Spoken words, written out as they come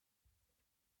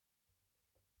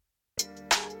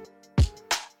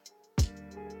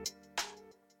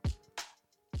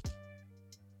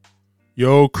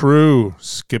Yo, crew,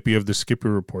 Skippy of the Skippy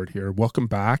Report here. Welcome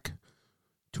back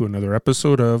to another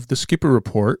episode of the Skippy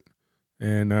Report.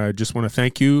 And I just want to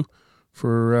thank you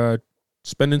for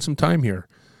spending some time here.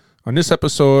 On this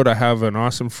episode, I have an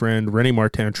awesome friend,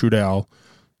 René-Martin Trudel.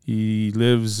 He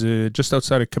lives just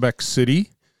outside of Quebec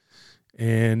City,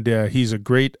 and he's a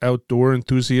great outdoor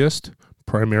enthusiast,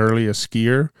 primarily a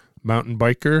skier, mountain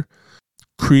biker,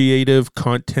 creative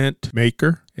content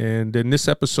maker. And in this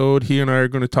episode, he and I are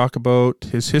going to talk about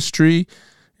his history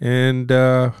and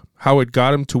how it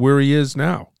got him to where he is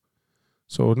now.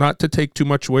 So not to take too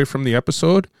much away from the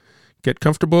episode, get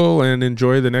comfortable and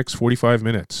enjoy the next 45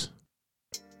 minutes.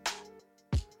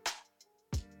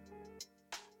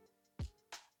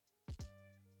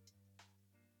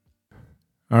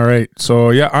 All right. So,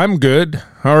 yeah, I'm good.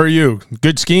 How are you?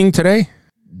 Good skiing today?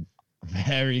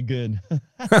 Very good.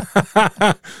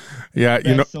 Yeah, Best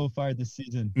you know, so far this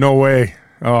season. no way.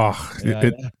 Oh,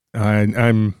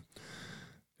 I'm.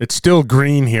 It's still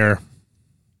green here.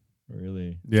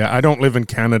 Really? Yeah, I don't live in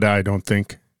Canada, I don't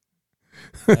think.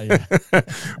 Yeah.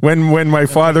 When my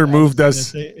father moved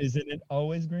us, Isn't it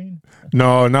always green?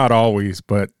 no, not always,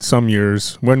 but some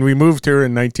years. When we moved here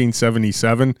in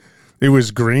 1977, it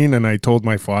was green, and I told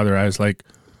my father, I was like,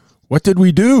 "What did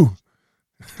we do?"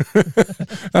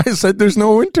 I said, "There's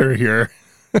no winter here."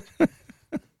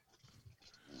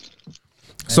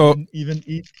 So Even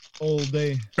eat all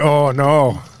day. oh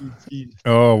no. Eat.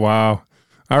 Oh, wow.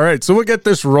 All right. So we'll get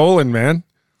this rolling, man.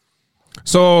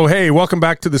 So, hey, welcome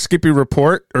back to the Skippy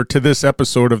Report, or to this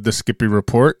episode of the Skippy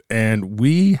Report. And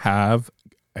we have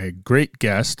a great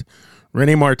guest,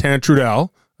 René-Martin Trudel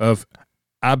of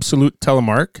Absolute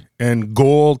Telemark and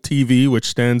GOAL TV, which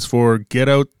stands for Get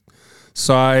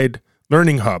Outside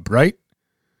Learning Hub, right?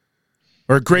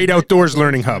 Or Great Outdoors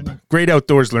Learning Hub. Great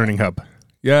Outdoors Learning Hub.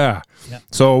 Yeah. Yep.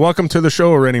 So welcome to the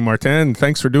show, René-Martin.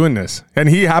 Thanks for doing this. And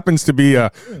he happens to be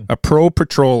a pro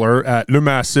patroller at Le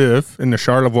Massif in the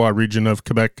Charlevoix region of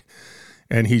Quebec.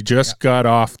 And he just got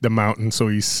off the mountain, so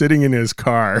he's sitting in his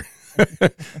car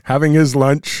having his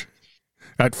lunch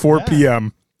at 4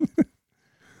 p.m.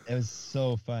 It was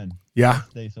so fun. Yeah.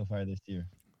 Best day so far this year.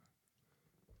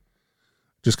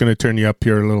 Just going to turn you up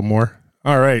here a little more.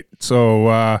 All right. So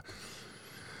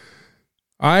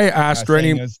I asked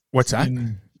René, what's that?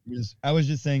 I was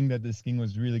just saying that the skiing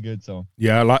was really good. So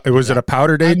Yeah. Was it a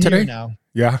powder day I'm today? here now.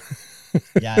 Yeah.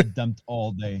 Yeah, I dumped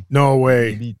all day. No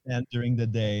way. Maybe 10 during the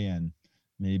day and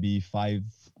maybe 5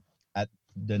 at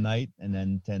the night and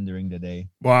then 10 during the day.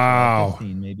 Wow.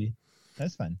 15 maybe.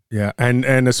 That's fun. Yeah. And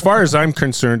as far as I'm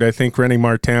concerned, I think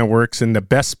René-Martin works in the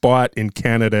best spot in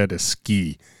Canada to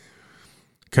ski.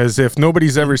 Because if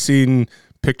nobody's ever seen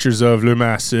pictures of Le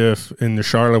Massif in the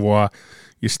Charlevoix,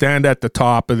 you stand at the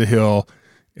top of the hill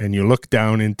and you look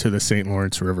down into the St.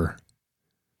 Lawrence River.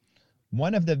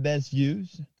 One of the best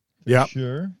views, for Yep.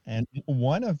 sure. And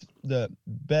one of the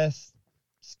best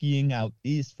skiing out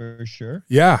east, for sure.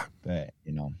 Yeah. But,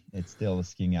 it's still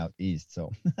skiing out east.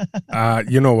 So,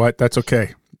 You know what? That's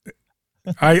okay.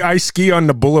 I ski on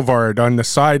the boulevard on the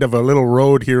side of a little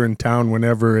road here in town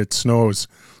whenever it snows.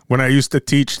 When I used to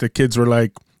teach, the kids were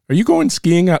like, "Are you going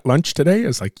skiing at lunch today?" I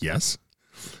was like, "Yes."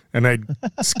 And I'd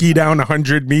ski down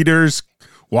 100 meters,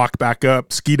 walk back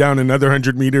up, ski down another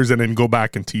 100 meters, and then go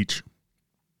back and teach.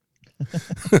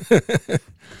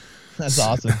 that's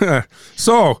awesome.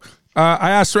 So I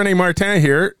asked René-Martin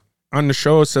here on the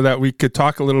show so that we could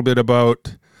talk a little bit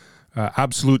about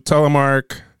Absolute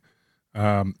Telemark,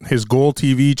 his GOAL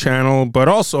TV channel, but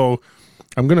also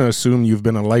I'm going to assume you've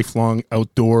been a lifelong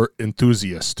outdoor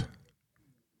enthusiast.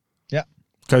 Yeah.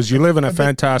 Because you live in a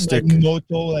fantastic... Like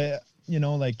motto,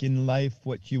 like in life,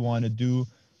 what you want to do,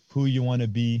 who you want to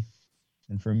be.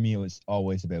 And for me, it was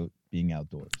always about being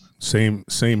outdoors. Same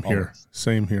here. Always.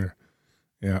 Same here.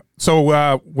 Yeah.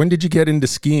 So when did you get into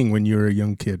skiing when you were a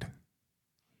young kid?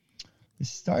 It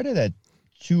started at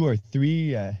 2 or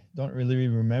 3. I don't really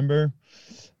remember.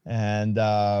 And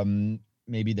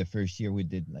maybe the first year we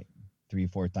did like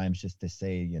 3-4 times just to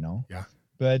say, Yeah.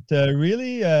 But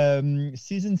really,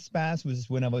 seasons past was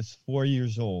when I was 4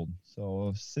 years old.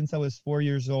 So since I was 4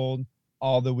 years old,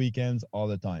 all the weekends, all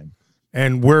the time.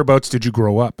 And whereabouts did you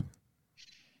grow up?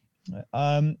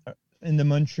 In the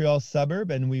Montreal suburb,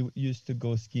 and we used to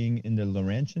go skiing in the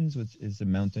Laurentians, which is a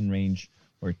mountain range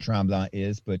where Tremblant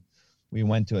is. But we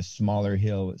went to a smaller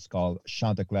hill. It's called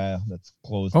Chanticleer. That's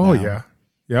closed Oh, now. yeah.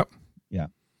 Yep. Yeah.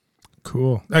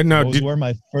 Cool. And now, Those were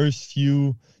my first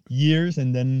few years,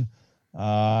 and then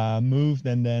moved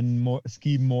and then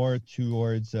skied more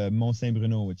towards Mont Saint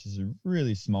Bruno, which is a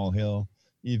really small hill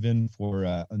even for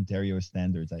Ontario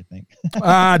standards, I think.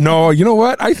 No, you know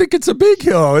what? I think it's a big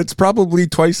hill. It's probably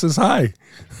twice as high.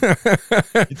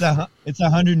 It's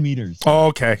 100 meters. Oh,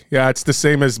 okay. Yeah, it's the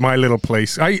same as my little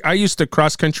place. I used to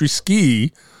cross country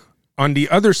ski on the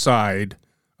other side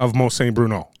of Mont Saint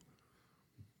Bruno.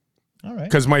 All right.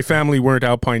 Because my family weren't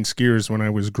alpine skiers when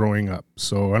I was growing up.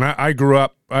 So, and I grew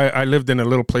up, I lived in a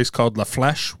little place called La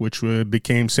Flèche, which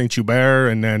became Saint Hubert,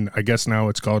 and then I guess now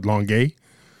it's called Longueuil.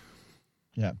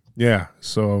 Yeah. Yeah.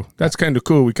 So that's kind of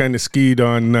cool. We kind of skied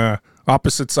on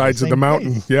opposite sides of the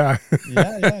mountain. Place. Yeah.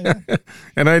 Yeah.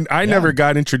 And I never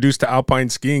got introduced to alpine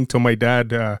skiing till my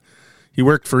dad, he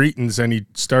worked for Eaton's and he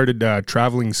started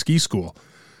traveling ski school.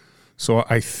 So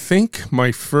I think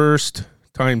my first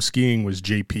time skiing was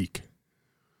Jay Peak.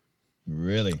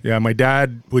 Really? Yeah, my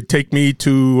dad would take me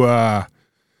to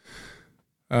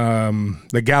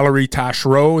the Galerie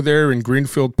Taschereau there in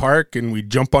Greenfield Park, and we'd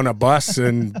jump on a bus,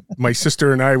 and my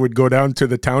sister and I would go down to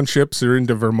the townships or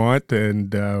into Vermont,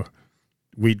 and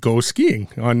we'd go skiing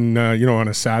on on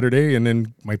a Saturday, and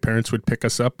then my parents would pick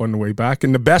us up on the way back.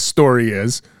 And the best story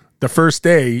is the first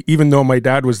day, even though my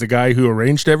dad was the guy who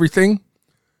arranged everything,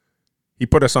 he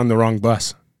put us on the wrong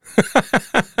bus.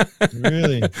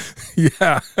 Really?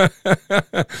 Yeah.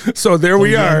 So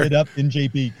we are. Ended up in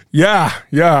JP. Yeah.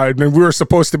 I mean, we were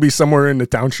supposed to be somewhere in the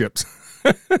townships.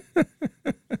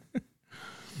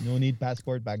 No need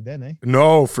passport back then, eh?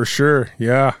 No, for sure.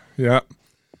 Yeah.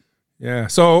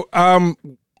 So,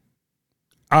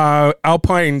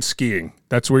 alpine skiing.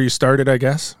 That's where you started, I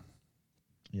guess.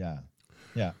 Yeah.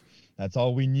 That's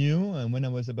all we knew. And when I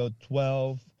was about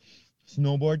 12,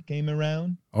 snowboard came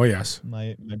around. Oh, yes.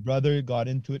 My brother got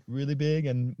into it really big,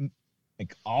 and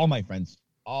like all of my friends.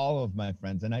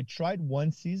 And I tried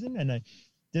one season, and I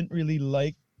didn't really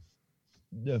like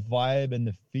the vibe and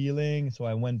the feeling, so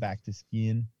I went back to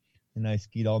skiing, and I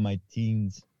skied all my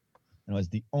teens. And I was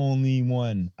the only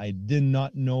one. I did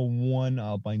not know one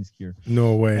alpine skier.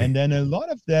 No way. And then a lot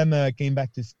of them came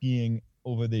back to skiing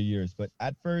over the years. But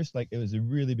at first, like, it was a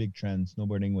really big trend.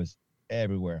 Snowboarding was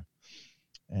everywhere.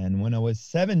 And when I was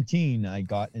 17, I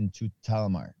got into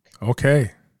Telemark.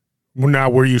 Okay. Well, now,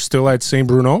 were you still at Saint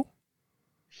Bruno?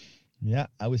 Yeah,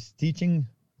 I was teaching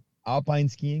alpine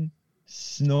skiing,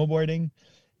 snowboarding,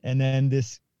 and then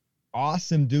this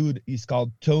awesome dude, he's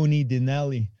called Tony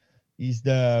Dinelli. He's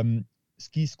the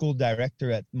ski school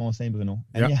director at Mont Saint Bruno.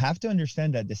 And you have to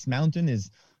understand that this mountain is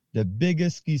the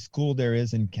biggest ski school there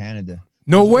is in Canada.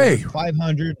 No way.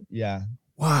 500. Yeah.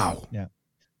 Wow. Yeah.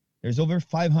 There's over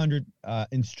 500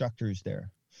 instructors there.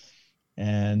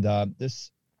 And this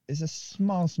is a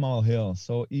small hill.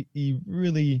 So he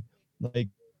really, like,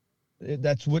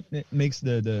 that's what makes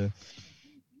the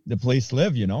place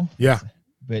live, you know? Yeah.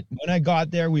 But when I got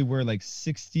there, we were like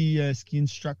 60 ski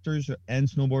instructors and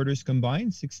snowboarders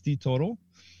combined, 60 total.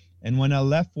 And when I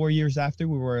left 4 years after,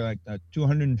 we were like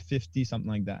 250,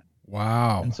 something like that.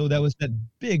 Wow. And so that was that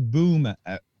big boom,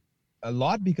 a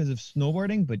lot because of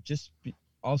snowboarding, but just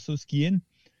also skiing.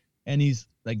 And he's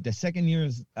like, the second year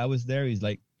I was there, he's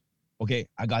like, okay,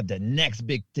 I got the next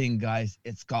big thing, guys.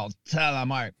 It's called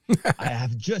Telemark. I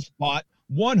have just bought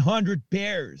 100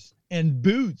 pairs and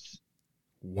boots.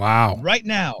 Wow. Right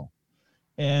now.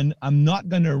 And I'm not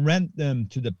going to rent them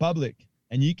to the public.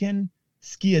 And you can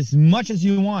ski as much as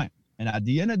you want. And at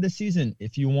the end of the season,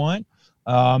 if you want,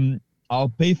 I'll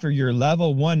pay for your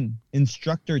level 1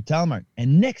 instructor Telemark.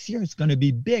 And next year it's going to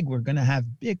be big. We're going to have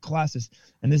big classes.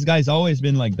 And this guy's always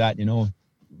been like that, you know,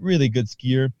 really good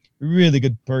skier, really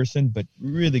good person, but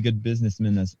really good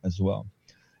businessman as well.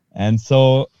 And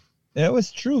so it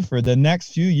was true. For the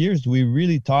next few years, we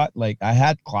really taught, like, I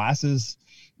had classes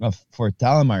for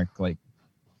Telemark. Like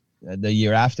the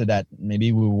year after that,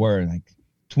 maybe we were like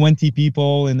 20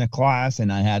 people in the class,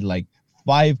 and I had like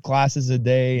 5 classes a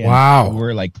day. And wow. we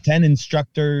were like 10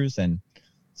 instructors. And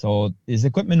so his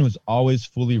equipment was always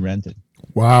fully rented.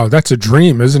 Wow. That's a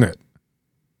dream, isn't it?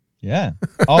 Yeah.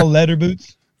 All leather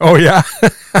boots. Oh, yeah.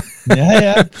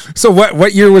 Yeah. So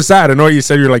what year was that? I know you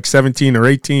said you're like 17 or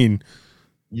 18.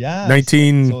 Yeah.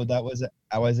 19. So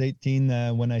I was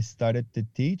 18 when I started to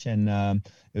teach, and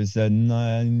it was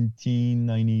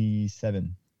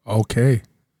 1997. Okay.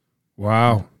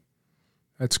 Wow.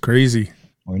 That's crazy.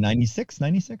 Or 96.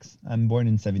 I'm born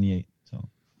in 78. So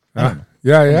yeah.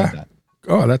 like that.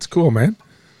 Oh, that's cool, man.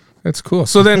 That's cool.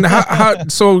 So then how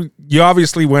so you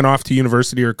obviously went off to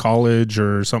university or college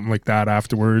or something like that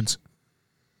afterwards?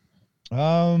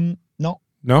 No.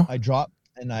 I dropped,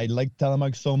 and I liked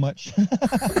Telemark so much.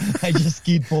 I just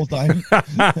skied full time.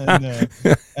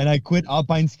 and I quit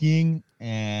alpine skiing,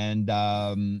 and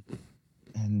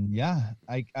yeah,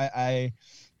 I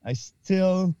I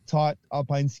still taught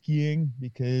alpine skiing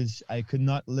because I could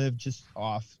not live just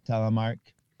off Telemark.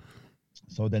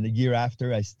 So then the year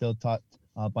after, I still taught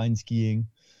alpine skiing,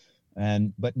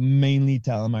 but mainly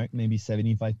Telemark, maybe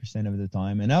 75% of the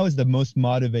time. And I was the most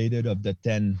motivated of the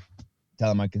 10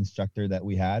 Telemark instructor that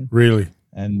we had. Really?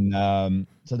 And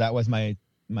so that was my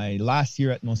last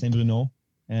year at Mont Saint Bruno,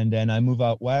 and then I moved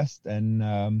out west, and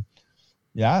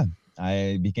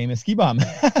I became a ski bum.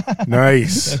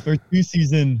 Nice. For 2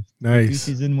 seasons. Nice. 2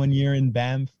 seasons, 1 year in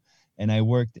Banff, and I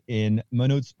worked in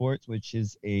Monod Sports, which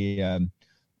is a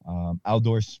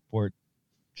outdoor sport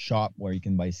shop where you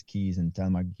can buy skis and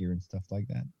Telemark gear and stuff like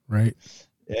that. Right.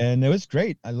 And it was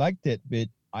great. I liked it, but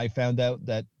I found out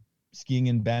that skiing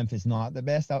in Banff is not the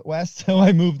best out west, so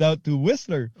I moved out to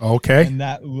Whistler. Okay. And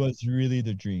that was really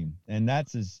the dream. And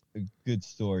that's a good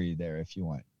story there if you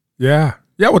want. Yeah.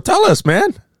 Yeah, well, tell us,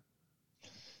 man.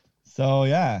 So,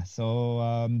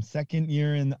 second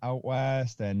year in out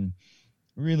west, and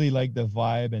really liked the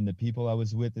vibe and the people I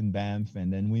was with in Banff.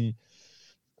 And then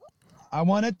I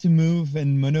wanted to move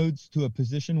in Monodes to a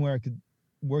position where I could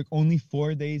work only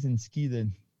 4 days and ski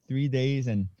the 3 days,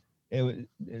 and it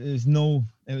was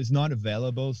not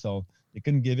available, so they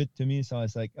couldn't give it to me. So I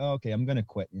was like, oh, okay, I'm gonna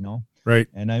quit, Right.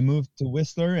 And I moved to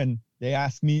Whistler, and they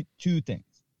asked me 2 things.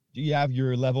 Do you have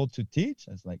your level 2 teach?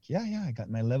 I was like, yeah, I got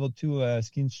my level 2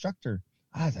 ski instructor.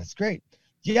 That's great.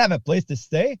 Do you have a place to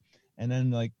stay? And then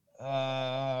like,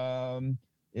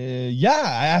 yeah,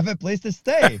 I have a place to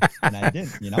stay. And I did,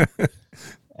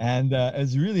 And it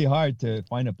was really hard to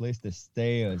find a place to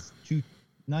stay. It was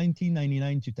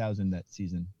 1999, 2000 that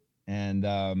season. And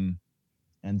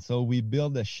so we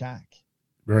built a shack.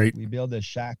 Right. We built a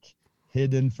shack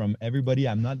hidden from everybody.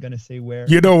 I'm not gonna say where.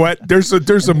 You know what? There's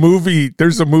a movie,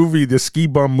 the Ski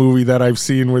Bum movie that I've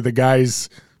seen where the guys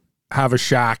have a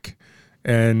shack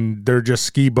and they're just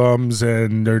ski bums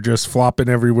and they're just flopping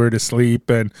everywhere to sleep,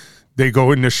 and they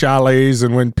go into chalets,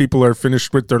 and when people are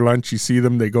finished with their lunch, you see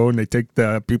them, they go and they take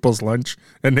the people's lunch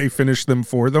and they finish them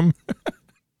for them.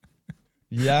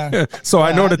 Yeah. So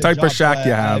I know the type of shack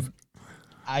you have.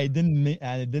 I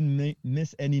didn't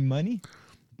miss any money,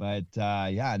 but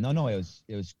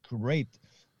it was great.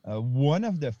 One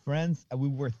of the friends, we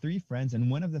were 3 friends,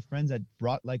 and one of the friends had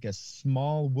brought like a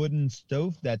small wooden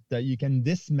stove that you can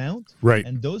dismount. Right.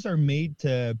 And those are made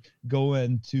to go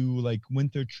into like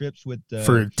winter trips with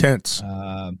for tents.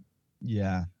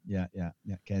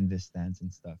 Canvas stands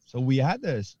and stuff. So we had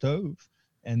the stove,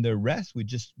 and the rest we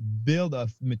just build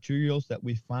of materials that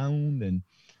we found, and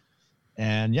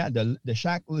the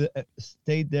shack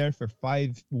stayed there for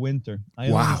 5 winter. I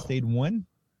only stayed 1,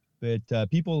 but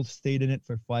people stayed in it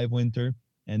for 5 winter,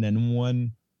 and then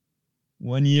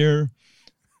one year,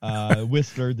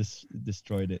 Whistler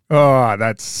destroyed it. Oh,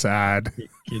 that's sad.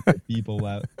 Kicked the people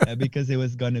out because it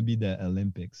was gonna be the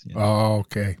Olympics. Oh,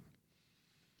 okay.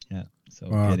 Yeah, so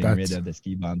getting rid of the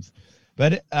ski bums,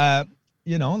 but I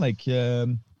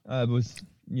was,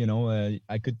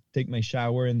 I could take my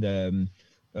shower in the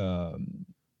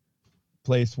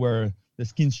place where the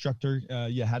ski instructor,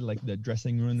 you had like the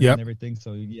dressing room and everything.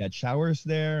 So you had showers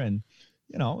there, and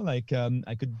I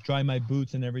could dry my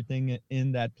boots and everything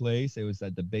in that place. It was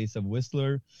at the base of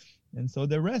Whistler, and so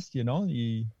the rest,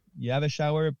 you have a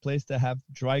shower, a place to have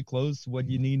dry clothes. What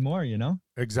do you need more?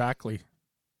 Exactly.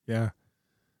 Yeah.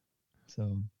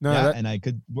 So and I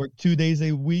could work 2 days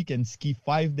a week and ski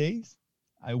 5 days.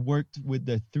 I worked with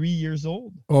the 3 years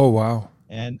old. Oh, wow.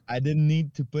 And I didn't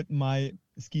need to put my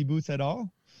ski boots at all.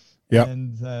 Yeah.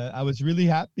 And I was really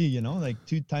happy, like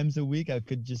 2 times a week, I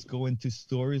could just go into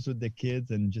stores with the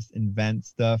kids and just invent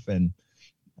stuff and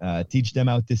teach them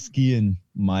how to ski in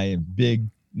my big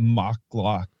mock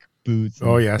lock boots.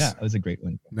 Oh, yes. Yeah, it was a great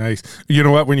one. Nice. You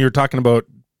know what? When you're talking about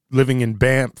living in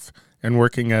Banff and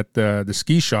working at the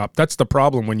ski shop, that's the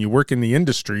problem. When you work in the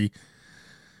industry,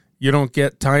 you don't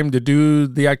get time to do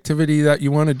the activity that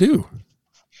you want to do.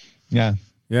 Yeah.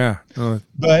 Yeah.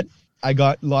 But I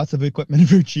got lots of equipment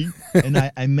for cheap, and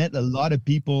I met a lot of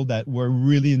people that were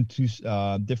really into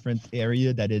different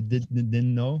area that I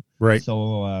didn't know. Right.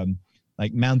 So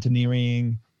like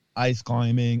mountaineering, ice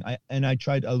climbing, I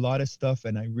tried a lot of stuff,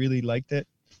 and I really liked it.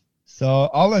 So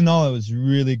all in all, it was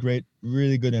really great,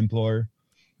 really good employer.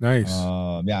 Nice.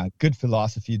 Good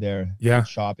philosophy there. Yeah. Good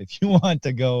shop if you want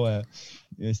to go.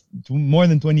 It's more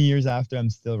than 20 years after,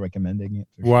 I'm still recommending it.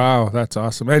 Wow, that's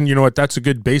awesome. And you know what? That's a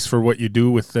good base for what you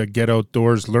do with the Get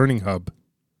Outdoors Learning Hub.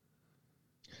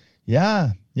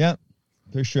 Yeah,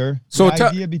 for sure. So the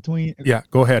idea between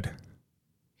go ahead.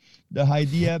 The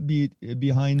idea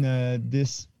behind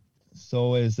this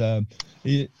is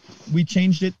we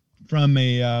changed it from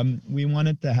we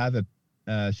wanted to have a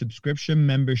subscription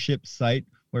membership site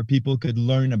where people could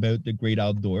learn about the great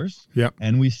outdoors. Yeah.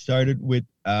 And we started with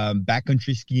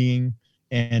backcountry skiing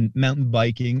and mountain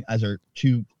biking as our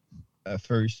two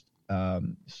first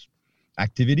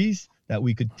activities that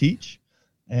we could teach.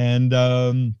 And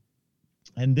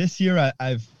this year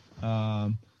I've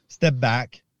stepped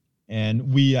back,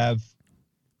 and we have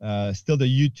still the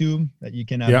YouTube that you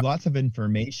can have lots of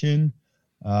information.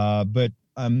 But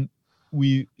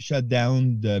we shut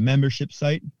down the membership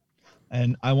site,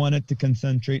 and I wanted to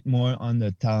concentrate more on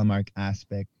the Telemark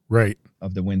aspect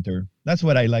of the winter. That's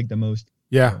what I like the most.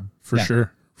 Yeah, for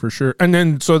sure. And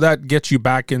then so that gets you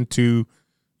back into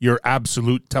your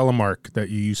absolute Telemark that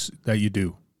you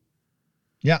do.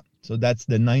 Yeah, so that's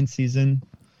the 9th season,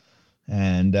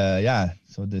 and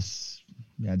so this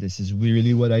is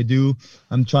really what I do.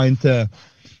 I'm trying to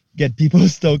get people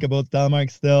stoked about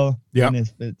Telemark still. Yeah. And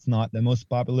if it's not the most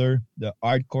popular, the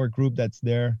hardcore group that's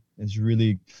there is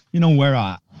really,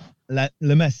 where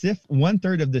Le Massif,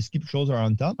 1/3 of the ski patrols are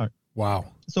on Telemark. Wow.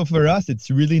 So for us, it's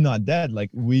really not dead.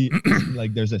 Like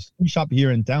there's a ski shop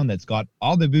here in town that's got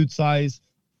all the boot size,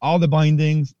 all the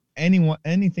bindings,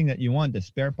 anything that you want, the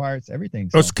spare parts, everything.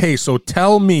 So. Okay, so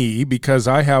tell me, because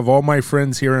I have all my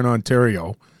friends here in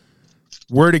Ontario,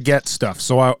 where to get stuff.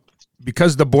 So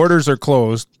because the borders are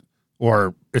closed,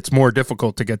 or it's more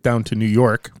difficult to get down to New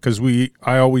York, because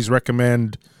I always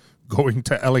recommend going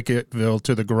to Ellicottville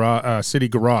to the city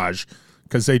garage,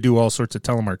 because they do all sorts of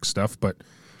Telemark stuff. But,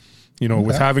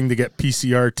 with having to get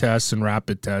PCR tests and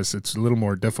rapid tests, it's a little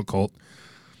more difficult.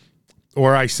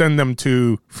 Or I send them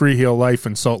to Freehill Life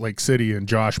in Salt Lake City and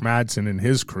Josh Madsen and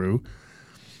his crew.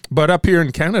 But up here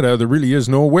in Canada, there really is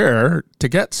nowhere to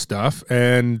get stuff.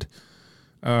 And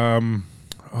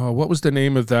what was the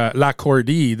name of that? La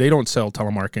Cordie. They don't sell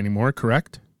Telemark anymore,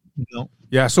 correct? No.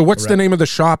 Yeah, so what's the name of the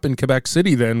shop in Quebec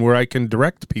City then where I can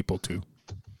direct people to?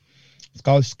 It's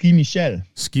called Ski Michel.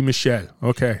 Ski Michel,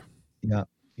 okay. Yeah,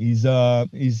 he's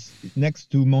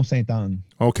next to Mont Saint-Anne.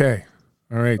 Okay,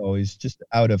 all right. So he's just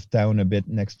out of town a bit,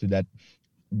 next to that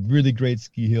really great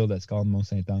ski hill that's called Mont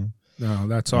Saint-Anne. Oh,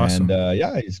 that's awesome.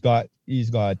 And he's got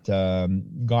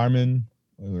Garmin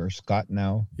or Scott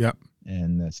now. Yep.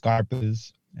 And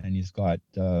Scarpas, and he's got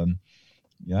 22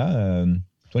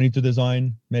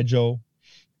 Design, Mejo,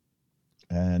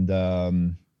 and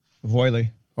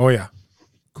Voilet. Oh yeah,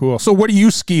 cool. So what do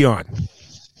you ski on?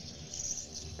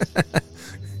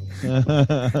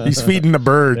 He's feeding the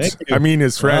birds. I mean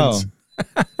his friends.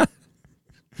 Wow.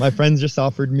 My friends just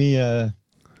offered me a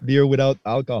beer without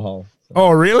alcohol. So. Oh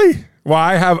really? Well,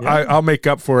 I'll make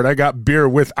up for it. I got beer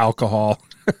with alcohol.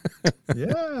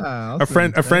 Yeah.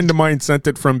 Awesome. A friend of mine sent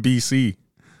it from BC.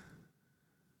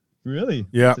 Really?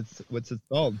 Yeah. What's it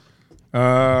called?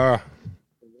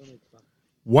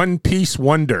 One Piece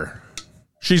Wonder.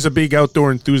 She's a big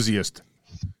outdoor enthusiast.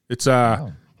 It's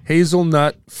a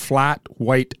hazelnut flat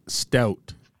white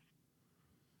stout.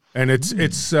 And it's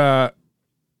the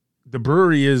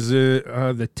brewery is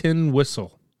the Tin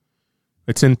Whistle.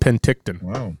 It's in Penticton.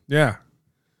 Wow. Yeah.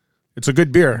 It's a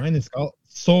good beer. Mine is called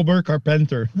Sober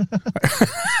Carpenter.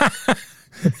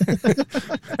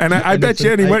 And I bet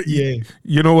you anyway,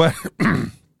 you know what?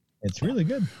 It's really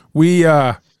good. We,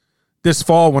 this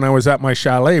fall when I was at my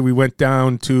chalet, we went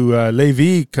down to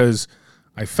Lévis because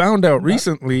I found out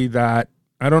recently that,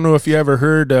 I don't know if you ever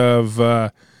heard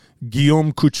of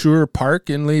Guillaume Couture Park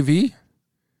in Lévis.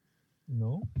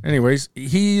 No. Anyways,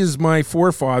 he is my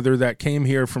forefather that came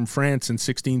here from France in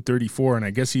 1634, and I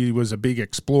guess he was a big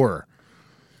explorer.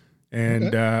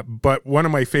 And but one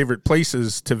of my favorite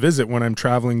places to visit when I'm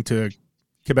traveling to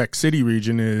Quebec City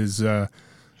region is Le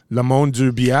Mont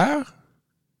du Bière.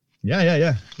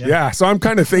 Yeah. So I'm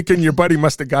kind of thinking your buddy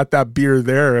must have got that beer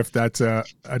there if that's an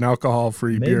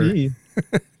alcohol-free beer. Maybe.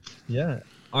 Yeah.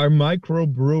 Are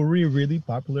microbrewery really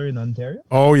popular in Ontario?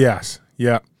 Oh yes.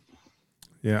 Yeah.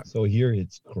 Yeah. So here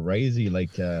it's crazy.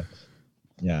 Like,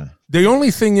 yeah. The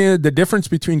only thing is the difference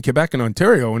between Quebec and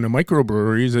Ontario and the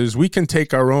microbreweries is we can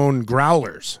take our own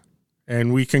growlers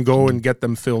and we can go and get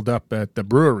them filled up at the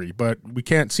brewery, but we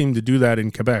can't seem to do that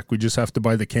in Quebec. We just have to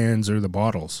buy the cans or the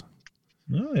bottles.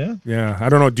 Oh yeah. Yeah. I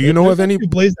don't know. Do you know of any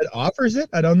place that offers it?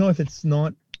 I don't know if it's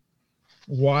not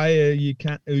why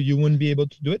you wouldn't be able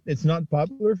to do it. It's not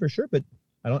popular for sure, but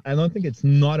I don't think it's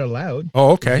not allowed.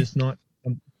 Oh, okay. It's just not.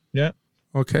 Yeah.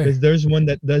 Okay. Because there's one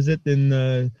that does it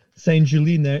in Saint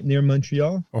Julie near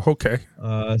Montreal. Oh, okay.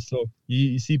 So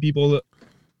you see people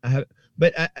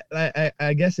but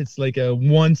I guess it's like a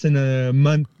once in a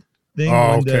month thing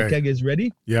when the keg is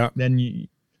ready. Yeah. Then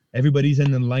everybody's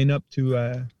in the lineup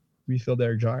to refill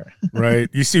their jar. Right.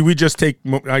 You see,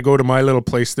 I go to my little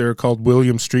place there called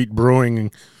William Street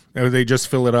Brewing, They just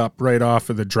fill it up right off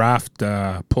of the draft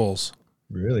pulls.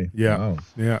 Really? Yeah. Wow.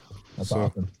 Yeah. That's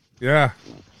awesome. Yeah.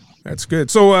 That's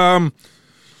good. So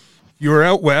you were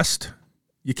out west.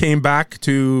 You came back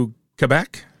to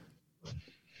Quebec?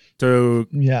 To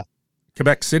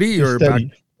Quebec City or study.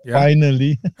 back? Yeah.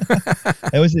 Finally.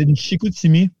 I was in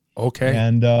Chicoutimi. Okay.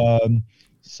 And I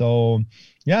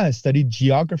studied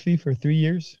geography for 3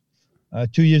 years.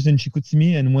 2 years in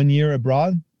Chicoutimi and 1 year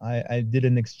abroad. I did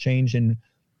an exchange in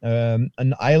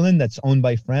an island that's owned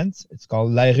by France. It's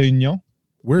called La Réunion.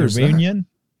 Where is Réunion.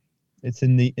 It's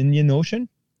in the Indian Ocean.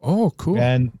 Oh, cool.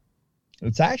 And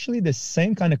it's actually the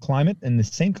same kind of climate and the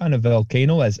same kind of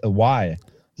volcano as Hawaii.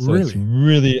 So really? It's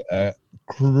really a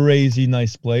crazy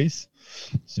nice place.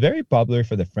 It's very popular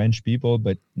for the French people,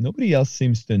 but nobody else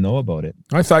seems to know about it.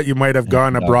 I thought you might have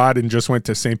gone abroad and just went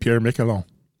to Saint-Pierre-Miquelon.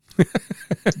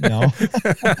 No.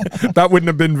 That wouldn't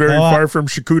have been very far from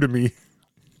Chicoutimi.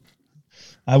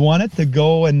 I wanted to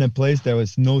go in a place there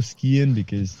was no skiing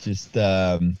because just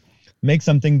make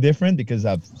something different because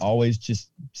I've always just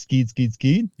skied.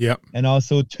 Yep. And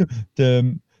also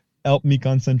to help me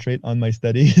concentrate on my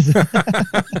studies.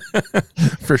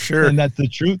 For sure. And that's the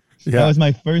truth. Yeah. That was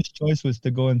my first choice, was to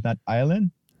go on that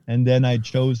island. And then I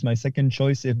chose my second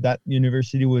choice, if that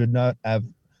university would not have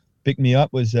picked me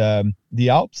up, was the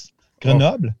Alps,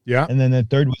 Grenoble. Oh, yeah. And then the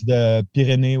third was the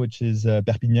Pyrenees, which is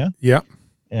Perpignan. Yeah.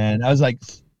 And I was like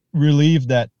relieved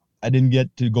that I didn't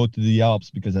get to go to the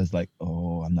Alps because I was like,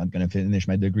 oh, I'm not going to finish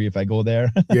my degree if I go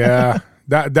there. Yeah.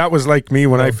 That was like me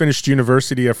when I finished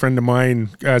university. A friend of mine,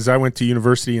 as I went to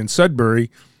university in Sudbury,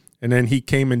 and then he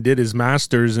came and did his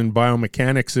master's in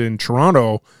biomechanics in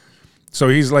Toronto. So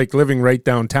he's like living right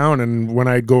downtown. And when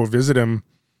I'd go visit him,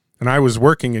 and I was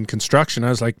working in construction, I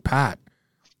was like, Pat,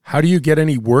 how do you get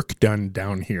any work done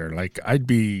down here? Like, I'd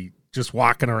be just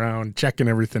walking around, checking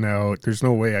everything out. There's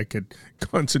no way I could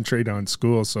concentrate on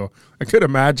school. So I could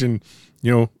imagine,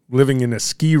 living in a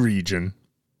ski region,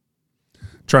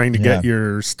 trying to get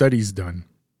your studies done.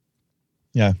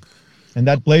 Yeah. And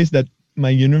that place that my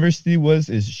university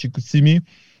is Chicoutimi.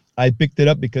 I picked it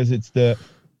up because it's the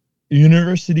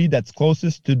university that's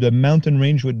closest to the mountain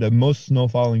range with the most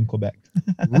snowfall in Quebec.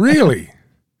 Really?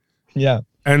 Yeah.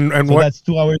 And so what? That's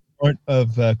 2 hours north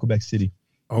of Quebec City.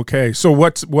 Okay. So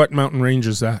what mountain range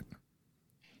is that?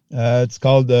 It's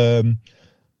called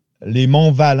Les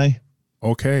Monts Valin.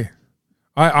 Okay.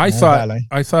 I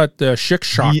thought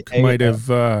Chic-Choc might have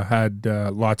had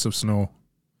lots of snow.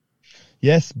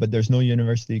 Yes, but there's no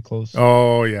university close.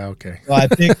 Oh yeah, okay. So I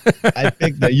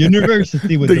picked the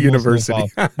university with the most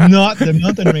snowfall, not the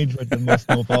mountain range with the most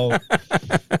snowfall.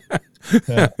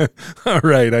 All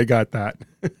right, I got that.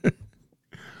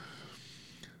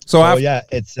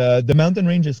 It's the mountain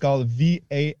range is called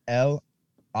VALIN,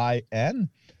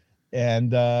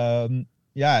 and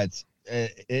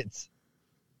it's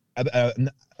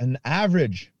an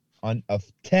average of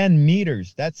 10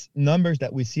 meters. That's numbers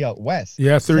that we see out west.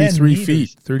 Yeah, 33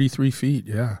 feet. 33 feet,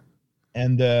 yeah.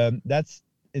 And that's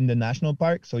in the national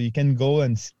park, so you can go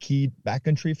and ski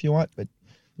backcountry if you want, but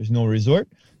there's no resort.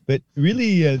 But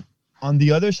really, on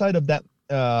the other side of that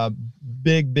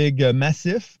big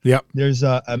massif, there's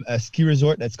a ski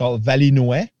resort that's called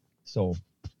Valinois, so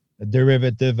a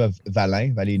derivative of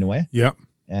Valin, Valinois. Yep.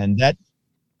 And that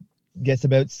gets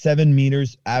about 7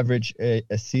 meters average a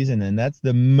season, and that's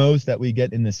the most that we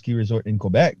get in the ski resort in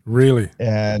Quebec. Really?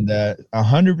 And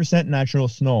 100% natural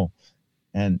snow.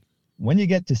 And when you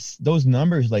get to those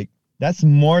numbers, like, that's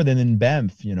more than in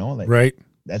Banff, right?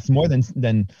 That's more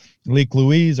than Lake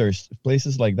Louise or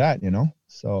places like that,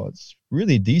 so it's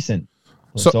really decent.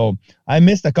 So I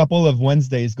missed a couple of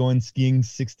Wednesdays going skiing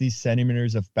 60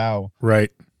 centimeters of pow.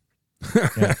 Right.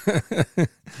 Yeah.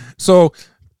 So,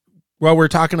 well, we're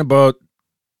talking about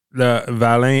the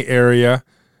Valin area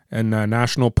and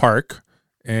national park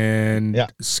and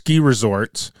ski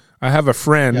resorts. I have a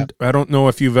friend. I don't know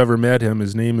if you've ever met him.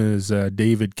 His name is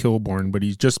David Kilborn, but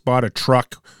he's just bought a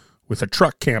truck with a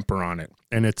truck camper on it,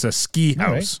 and it's a ski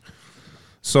house. Right.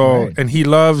 So, and he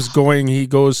loves going. He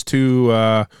goes to,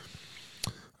 I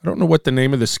don't know what the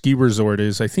name of the ski resort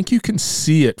is. I think you can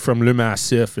see it from Le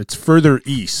Massif. It's further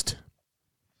east.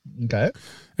 Okay.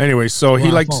 Anyway, so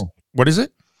he likes, what is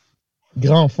it?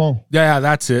 Grand Fond. Yeah,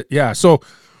 that's it. Yeah. So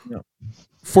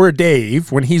for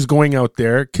Dave, when he's going out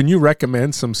there, can you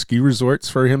recommend some ski resorts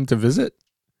for him to visit?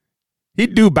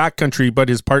 He'd do backcountry, but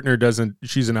his partner doesn't.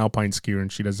 She's an alpine skier,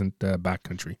 and she doesn't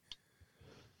backcountry.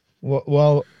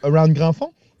 Well, around Grand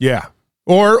Fond? Yeah.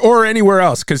 Or anywhere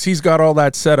else, because he's got all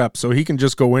that set up, so he can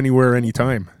just go anywhere,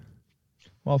 anytime.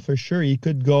 Well, for sure, he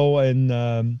could go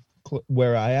in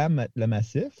where I am at Le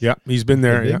Massif. Yeah, he's been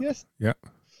there. The biggest. Yeah.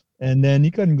 and then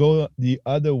you can go the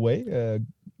other way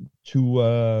to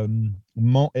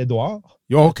Mont-Édouard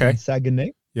Okay. in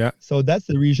Saguenay. Yeah. So that's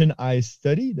the region I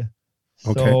studied.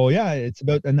 Okay. So yeah, it's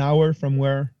about an hour from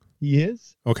where he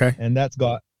is, Okay. and that's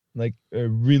got like a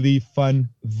really fun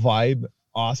vibe,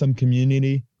 awesome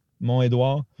community,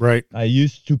 Mont-Édouard. Right. I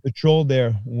used to patrol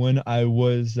there when I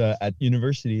was at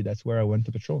university. That's where I went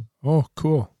to patrol. Oh,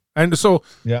 cool. And so,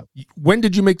 Yeah. when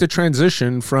did you make the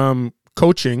transition from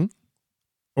coaching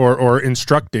or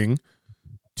instructing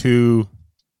to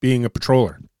being a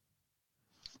patroller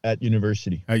At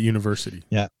university. at university?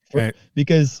 Yeah. And-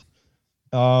 Because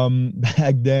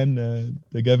back then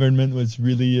the government was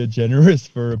really generous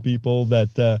for people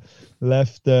that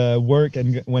left work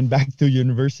and went back to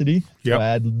university. Yep. So I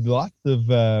had lots of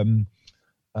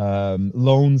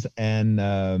loans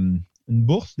and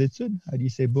bourse d'études. How do you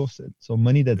say bourse? So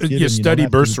money that's given. You study don't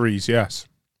have to- bursaries, yes.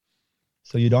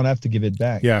 so you don't have to give it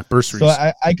back. Yeah, bursaries.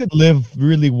 So I could live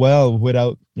really well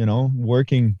without,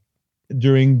 working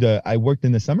I worked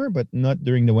in the summer, but not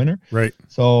during the winter. Right.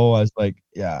 So I was like,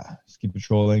 yeah, just keep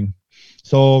patrolling.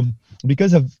 So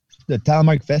because of the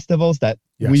Telemark festivals that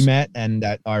we Yes. met and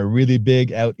that are really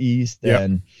big out east. Yep.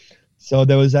 And so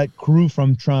there was that crew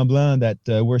from Tremblant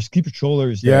that were ski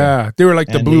patrollers. there. Yeah, they were like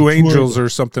the And Blue they toured- Angels or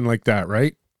something like that,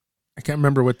 right? I can't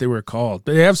remember what they were called.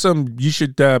 They have some. You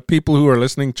should people who are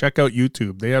listening check out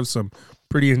YouTube. They have some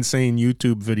pretty insane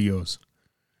YouTube videos.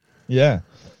 Yeah.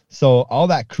 So all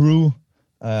that crew,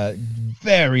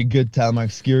 very good Telemark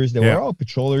skiers. They Yeah. were all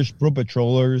patrollers, pro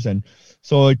patrollers, and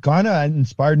so it kind of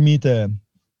inspired me to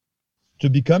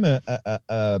become a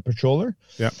patroller.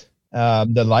 Yeah.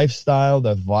 The lifestyle,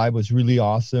 the vibe was really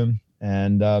awesome,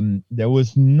 and there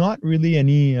was not really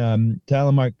any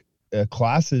Telemark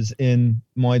classes in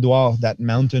Mont-Édouard, that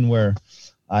mountain where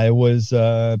I was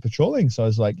patrolling. So I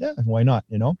was like, yeah, why not?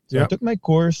 So Yeah. I took my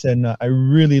course, and I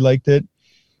really liked it.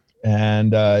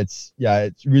 And it's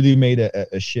really made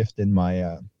a shift in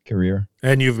my career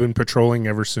And you've been patrolling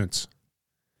ever since.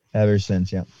 ever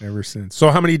since. Yeah, Ever since. So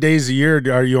how many days a year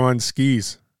are you on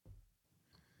skis?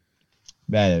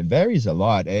 man, it varies a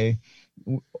lot, eh?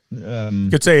 You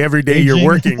could say every day you're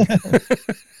Aging. working.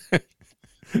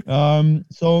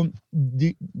 So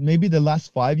maybe the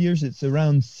last 5 years it's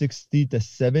around 60 to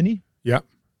 70. Yeah.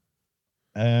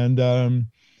 And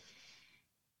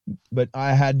but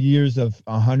I had years of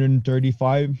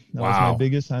 135. That was Wow. my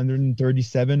biggest,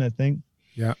 137, I think.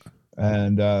 Yeah.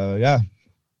 And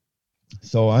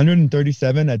so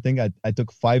 137, I think I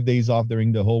took 5 days off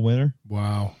during the whole winter.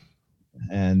 Wow.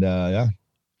 And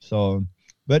so,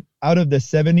 but out of the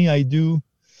 70 I do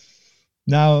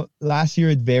now, last year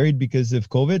it varied because of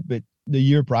COVID, but the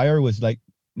year prior was like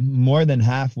more than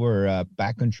half were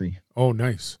backcountry. Oh,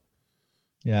 nice.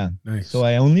 Yeah. Nice. So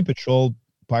I only patrol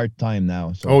part-time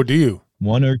now. So Oh, do you?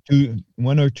 one or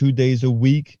two days a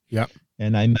week. Yep.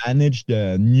 And I manage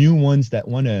the new ones that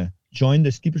want to join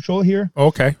the ski patrol here.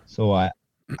 Okay. So I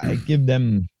give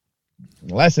them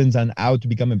lessons on how to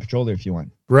become a patroller if you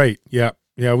want. Right. Yeah.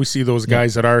 Yeah. We see those Yeah.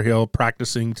 guys at our hill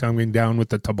practicing coming down with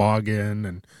the toboggan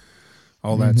and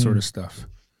all that sort of stuff.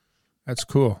 That's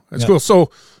cool. That's Yeah. cool.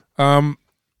 So,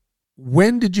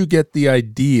 when did you get the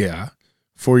idea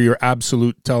for your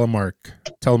absolute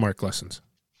telemark lessons?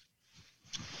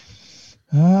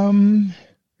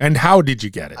 And how did you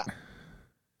get it?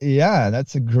 Yeah,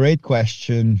 that's a great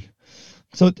question.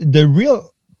 So the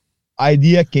real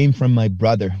idea came from my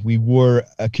brother. We were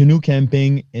canoe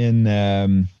camping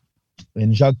in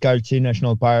Jacques Cartier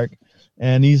National Park,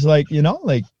 and he's like,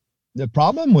 like the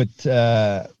problem with he's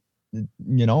a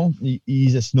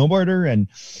snowboarder, and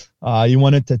he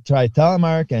wanted to try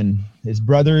telemark, and his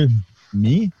brother,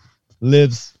 me,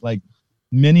 lives like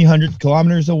many 100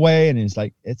 kilometers away, and he's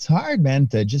like, it's hard, man,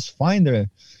 to just find the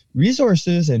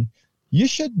resources, and you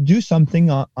should do something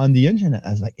on the internet.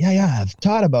 I was like, yeah, I've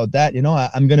thought about that.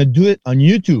 I'm going to do it on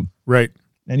YouTube. Right.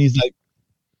 And he's like,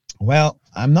 well,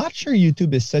 I'm not sure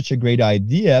YouTube is such a great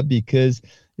idea, because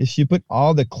if you put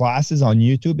all the classes on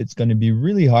YouTube, it's going to be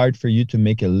really hard for you to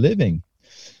make a living.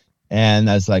 And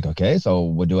I was like, okay, so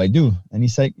what do I do? And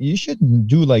he's like, you should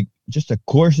do like just a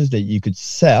courses that you could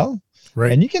sell.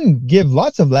 Right. And you can give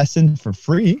lots of lessons for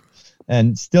free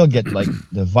and still get like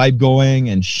the vibe going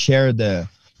and share the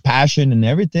passion and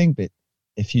everything. But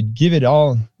if you give it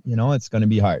all, it's going to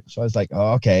be hard. So I was like,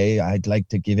 oh, okay, I'd like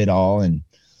to give it all and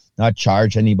not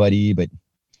charge anybody, but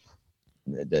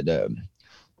the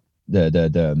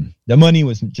money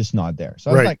was just not there.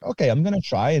 So I was like, okay, I'm going to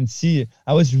try and see.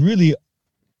 I was really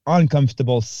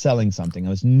uncomfortable selling something. I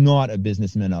was not a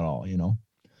businessman at all,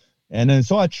 And then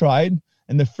so I tried,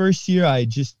 And the first year I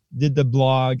just did the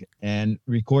blog and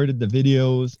recorded the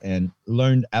videos and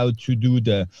learned how to do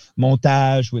the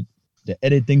montage with the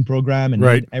editing program and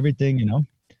Right. everything, you know.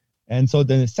 And so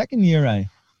the second year I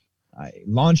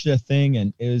launched the thing,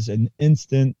 and it was an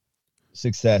instant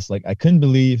success. Like, I couldn't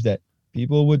believe that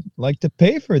people would like to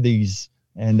pay for these,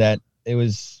 and that it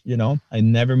was, you know, I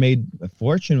never made a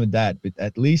fortune with that, but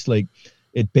at least like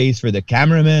it pays for the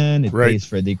cameraman, it Right. pays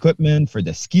for the equipment, for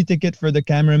the ski ticket for the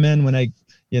cameraman when I,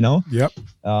 you know. Yep.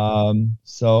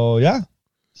 So yeah,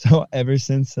 so ever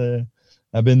since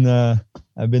I've been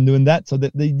doing that. So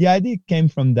the idea came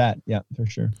from that. Yeah, for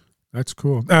sure. That's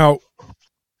cool. Now,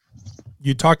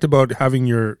 you talked about getting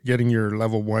your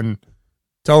level 1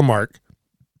 Telemark.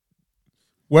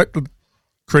 What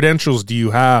credentials do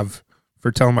you have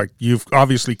for Telemark? You've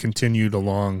obviously continued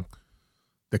along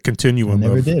the continuum. I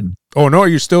never did. Oh no,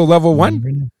 you're still level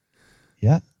 1?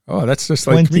 Yeah. Oh, that's just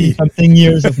like me. 20-something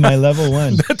years of my level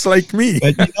 1. That's like me.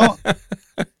 But you know,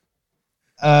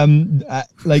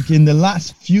 like in the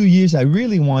last few years, I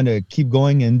really want to keep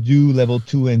going and do level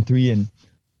 2 and 3, and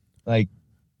like,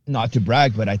 not to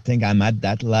brag, but I think I'm at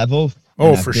that level.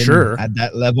 Oh, for sure. At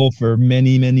that level for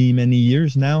many, many, many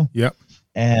years now. Yep.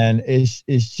 And it's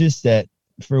just that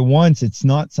for once, it's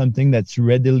not something that's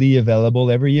readily available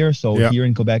every year. So here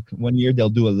in Quebec, 1 year they'll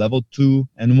do a level 2,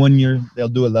 and 1 year they'll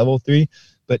do a level 3.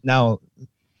 But now,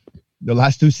 the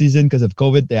last 2 seasons, because of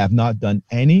COVID, they have not done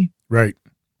any. Right.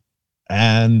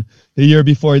 And the year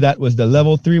before that was the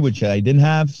level 3, which I didn't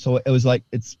have. So it was like,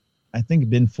 I think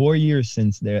been 4 years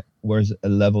since there was a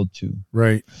level 2.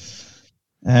 Right.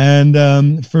 And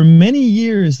for many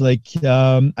years, like,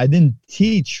 I didn't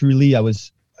teach really. I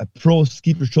was a pro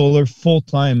ski patroller full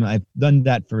time. I've done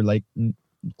that for like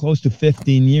close to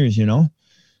 15 years, you know.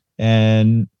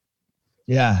 And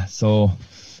yeah, so,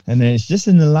 and then it's just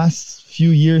in the last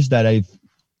few years that I've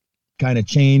kind of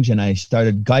changed, and I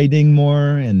started guiding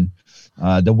more, and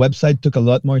the website took a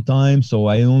lot more time. So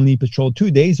I only patrol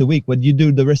 2 days a week. What do you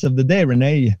do the rest of the day,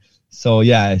 Rene? So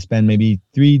yeah, I spend maybe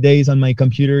 3 days on my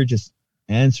computer just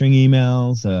answering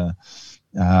emails,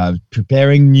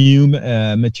 preparing new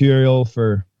material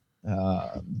for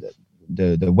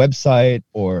the website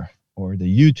or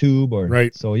the YouTube, or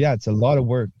right. So yeah, it's a lot of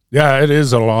work. Yeah, it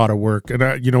is a lot of work.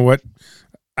 And you know what?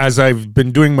 As I've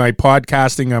been doing my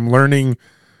podcasting, I'm learning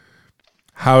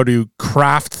how to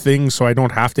craft things so I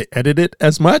don't have to edit it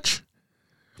as much.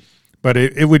 But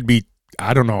it would be,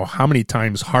 I don't know how many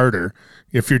times harder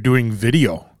if you're doing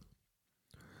video.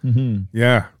 Mm-hmm.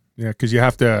 Yeah, because you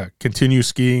have to continue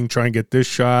skiing, try and get this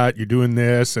shot. You're doing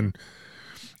this. And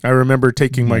I remember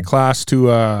taking my class to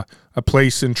a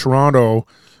place in Toronto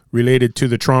related to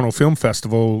the Toronto Film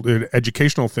Festival, an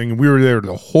educational thing. And we were there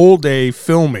the whole day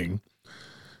filming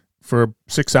for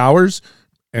 6 hours.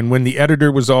 And when the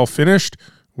editor was all finished,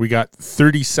 we got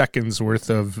 30 seconds worth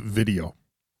of video.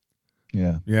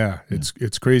 Yeah.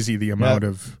 It's crazy the amount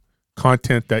of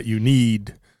content that you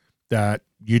need that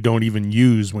you don't even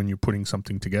use when you're putting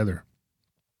something together.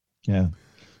 Yeah.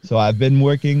 So I've been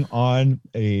working on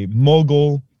a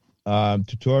mogul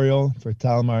tutorial for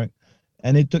Telemark,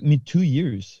 and it took me 2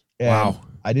 years. And wow.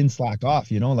 I didn't slack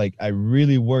off, you know, like I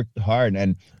really worked hard,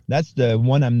 and that's the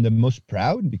one I'm the most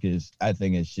proud, because I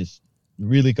think it's just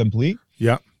really complete.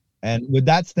 Yeah. And with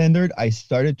that standard, I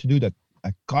started to do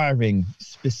a carving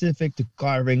specific to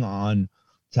carving on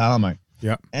Telemark.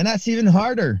 Yeah. And that's even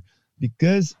harder,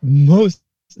 because the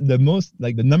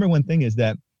number one thing is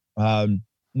that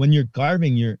when you're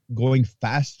carving, you're going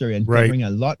faster and covering a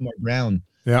lot more ground.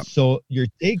 Yeah. So your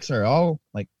takes are all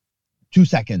like 2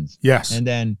 seconds. Yes. And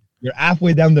then you're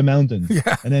halfway down the mountain.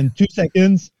 Yeah. And then 2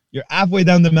 seconds, you're halfway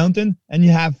down the mountain, and you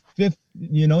have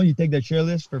you take the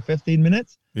chairlift for 15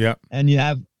 minutes. Yeah. And you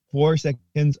have 4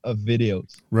 seconds of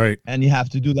videos. Right. And you have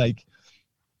to do, like,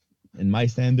 in my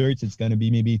standards, it's going to be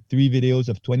maybe 3 videos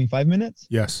of 25 minutes.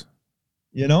 Yes.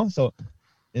 You know, so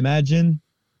imagine.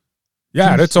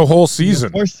 Yeah, that's a whole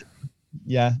season.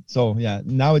 So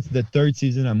now it's the 3rd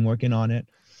season. I'm working on it.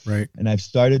 Right. And I've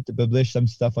started to publish some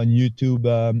stuff on YouTube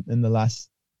in the last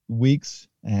weeks.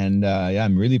 And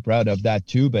I'm really proud of that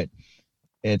too. But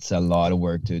it's a lot of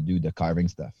work to do the carving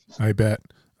stuff. I bet.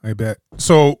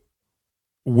 So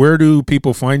where do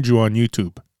people find you on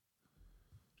YouTube?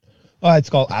 Oh, it's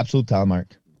called Absolute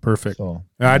Telemark. Perfect. So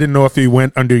I didn't know if he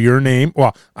went under your name.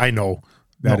 Well, I know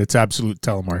that it's Absolute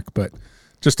Telemark, but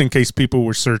just in case people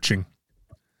were searching.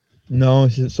 No,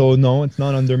 no, it's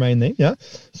not under my name. Yeah.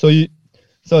 So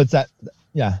it's that.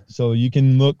 Yeah. So you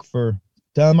can look for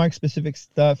Telemark specific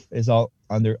stuff is all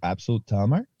under Absolute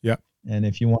Telemark. Yeah. And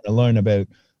if you want to learn about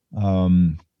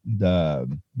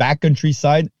the backcountry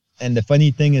side, And the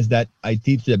funny thing is that I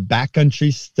teach the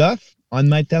backcountry stuff on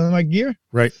my Telemark gear.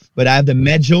 Right. But I have the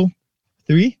Medjo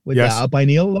 3 with Yes. the Alpine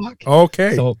Hill lock.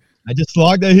 Okay. So I just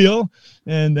log the hill,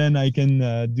 and then I can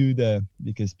do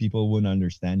because people wouldn't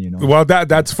understand, Well,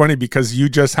 that's funny because you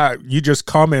just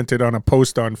commented on a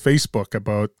post on Facebook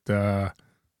about the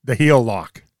heel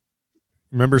lock.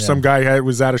 Remember, some guy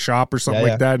was at a shop or something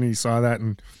like that, and he saw that,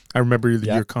 and I remember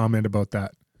your comment about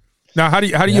that. Now, how do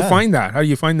you find that? How do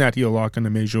you find that heel lock on the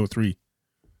Medjo 3?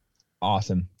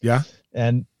 Awesome. Yeah.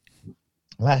 And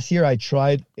last year I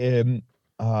tried a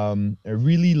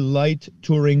really light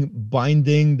touring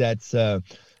binding that's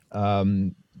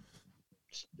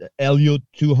Helio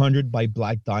 200 by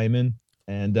Black Diamond,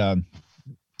 and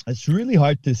it's really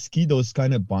hard to ski those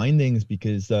kind of bindings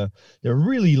because they're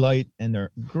really light and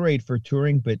they're great for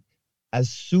touring, but as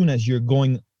soon as you're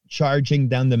charging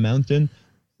down the mountain,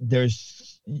 there's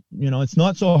it's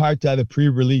not so hard to have a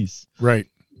pre-release, right?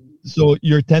 So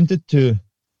you're tempted to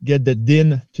get the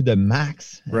din to the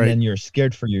max, and then you're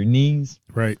scared for your knees,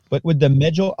 right? But with the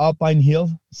Medjo Alpine Hill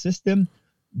system,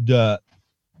 the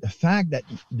fact that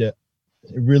the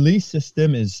release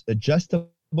system is adjustable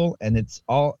and it's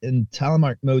all in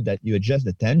Telemark mode that you adjust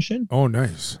the tension. Oh,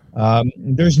 nice.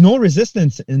 There's no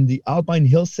resistance in the Alpine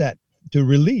Hill set to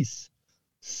release.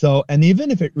 So, and even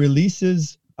if it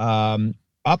releases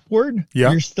upward,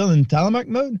 you're still in Telemark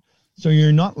mode. So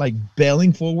you're not like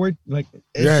bailing forward. Like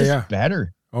it's just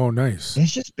better. Oh, nice.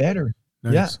 It's just better.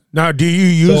 Nice. Yeah. Now, do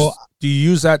you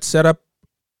use that setup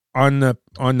on the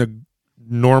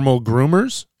normal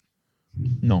groomers?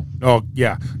 No. Oh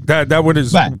yeah, that one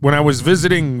is. When I was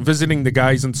visiting the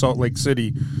guys in Salt Lake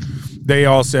City, they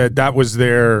all said that was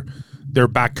their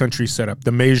backcountry setup.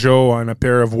 The Medjo on a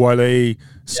pair of Voilet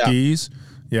skis.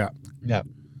 Yeah. Yeah.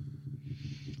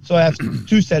 So I have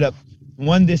two setups.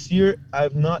 One this year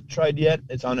I've not tried yet.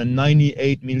 It's on a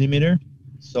 98 millimeter.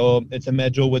 So it's a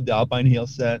Medjo with the Alpine Hill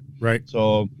set. Right.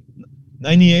 So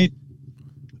 98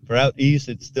 for out east.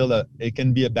 It's still it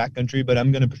can be a backcountry, but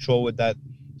I'm gonna patrol with that.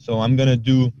 So I'm going to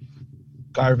do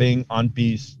carving on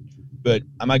piece, but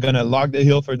am I going to log the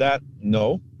hill for that?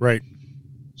 No. Right.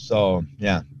 So,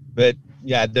 yeah. But,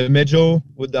 yeah, the Medjo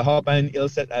with the Alpine Hill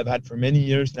set I've had for many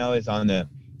years now is on the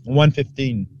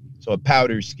 115. So a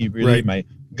powder ski, really, my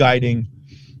guiding.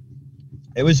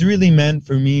 It was really meant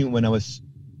for me when I was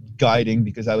guiding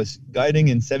because I was guiding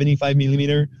in 75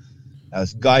 millimeter. I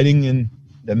was guiding in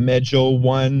the Medjo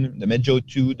 1, the Medjo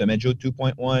 2, the Medjo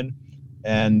 2.1.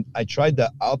 And I tried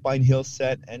the Alpine Hill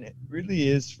set, and it really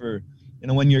is for,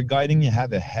 when you're guiding, you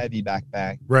have a heavy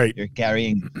backpack. Right. You're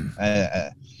carrying,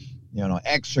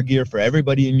 extra gear for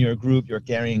everybody in your group. You're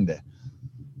carrying the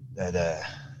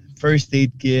first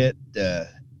aid kit, the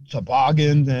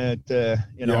toboggan, like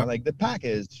the pack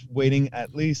is weighing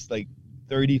at least like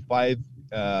 35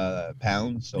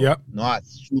 pounds. So not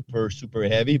super, super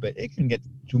heavy, but it can get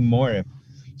to more.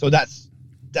 So that's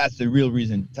the real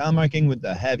reason. Telemarking with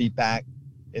the heavy pack,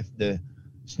 if the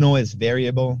snow is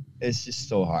variable, it's just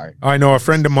so hard. I know a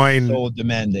friend of mine, so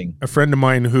demanding. A friend of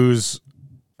mine who's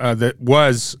that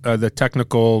was the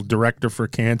technical director for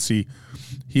Cansey.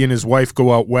 He and his wife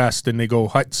go out west and they go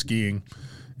hut skiing,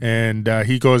 and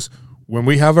he goes, when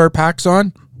we have our packs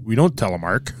on, we don't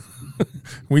telemark.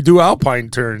 We do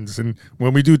alpine turns, and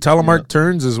when we do telemark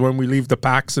turns is when we leave the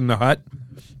packs in the hut,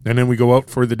 and then we go out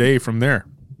for the day from there.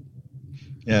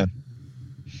 Yeah.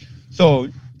 So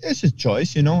it's a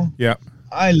choice, Yeah.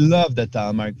 I love the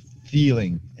telemark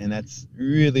feeling, and that's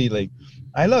really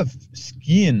I love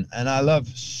skiing and I love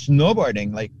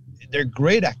snowboarding. Like, they're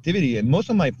great activity, and most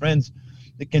of my friends,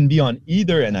 they can be on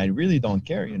either, and I really don't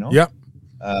care, Yeah.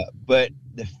 But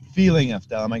the feeling of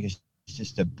telemark is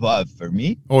just above for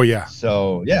me. Oh yeah.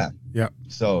 So yeah.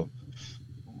 So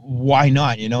why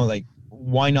not?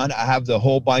 Why not have the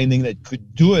whole binding that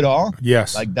could do it all?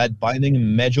 Yes. Like that binding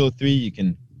in Medjo 3, you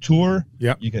can tour,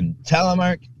 you can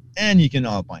telemark, and you can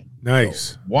alpine.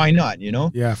 Nice. So why not,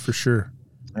 Yeah, for sure.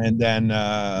 And then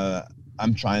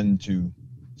I'm trying to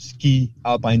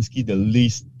alpine ski the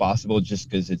least possible just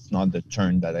because it's not the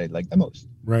turn that I like the most.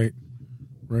 Right.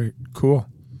 Cool.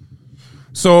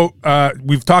 So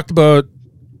we've talked about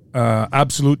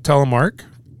Absolute Telemark.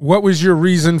 What was your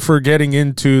reason for getting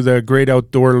into the Great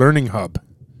Outdoor Learning Hub,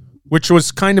 which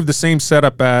was kind of the same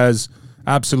setup as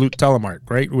Absolute Telemark,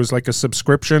 right? It was like a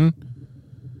subscription.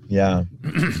 Yeah.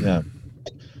 Yeah.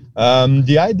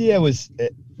 The idea was...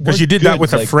 Because you did that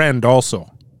with a friend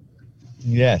also.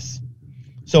 Yes.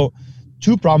 So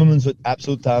 2 problems with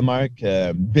Absolute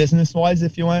Telemark, business-wise,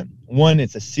 if you want. One,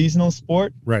 it's a seasonal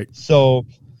sport. Right. So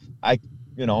I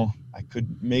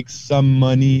could make some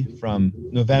money from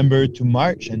November to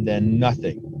March and then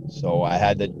nothing. So I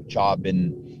had a job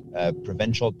in a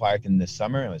provincial park in the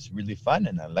summer. It was really fun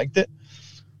and I liked it.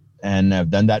 And I've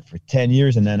done that for 10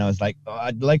 years. And then I was like, oh,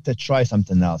 I'd like to try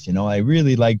something else. I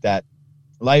really like that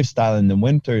lifestyle in the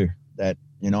winter that,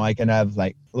 I can have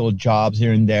like little jobs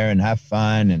here and there and have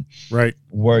fun and Right.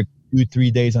 work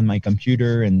 2-3 days on my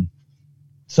computer. And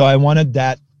so I wanted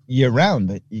that year round,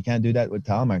 but you can't do that with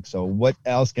Telemark. So what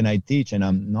else can I teach? And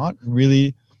I'm not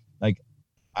really like,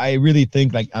 I really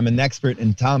think like I'm an expert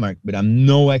in Telemark, but I'm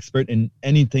no expert in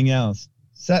anything else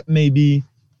except maybe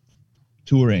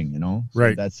touring, So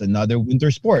Right. that's another winter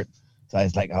sport. So I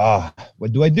was like,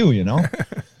 what do I do,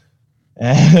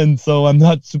 And so I'm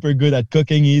not super good at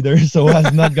cooking either. So I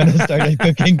was not going to start a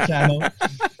cooking channel.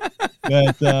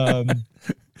 But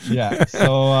yeah,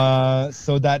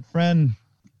 so that friend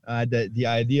the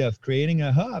idea of creating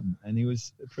a hub, and he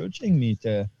was approaching me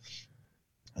I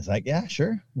was like, yeah,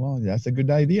 sure. Well, that's a good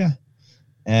idea.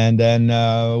 And then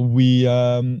we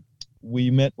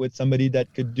met with somebody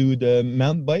that could do the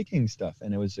mountain biking stuff,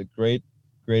 and it was a great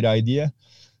idea.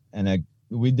 And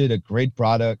we did a great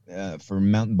product for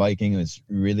mountain biking. It was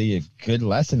really a good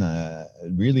lesson.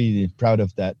 Really proud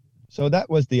of that. So that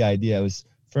was the idea. It was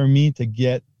for me to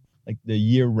get like the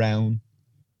year-round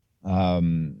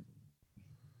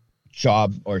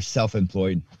job or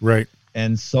self-employed. Right.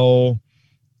 And so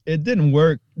it didn't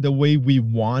work the way we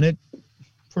wanted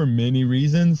for many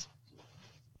reasons.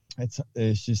 It's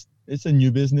a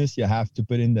new business. You have to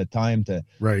put in the time to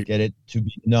get it to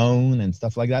be known and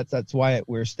stuff like that. So that's why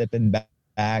we're stepping back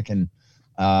and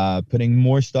putting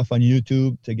more stuff on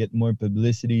YouTube to get more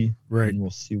publicity. Right. And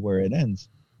we'll see where it ends.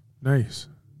 Nice.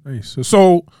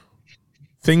 So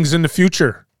things in the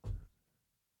future.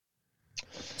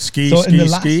 In the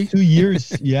last 2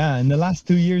 years, in the last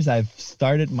 2 years, I've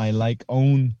started my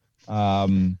own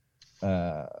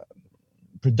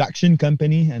production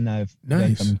company, and I've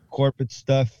done some corporate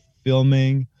stuff,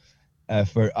 filming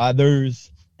for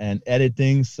others and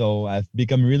editing. So I've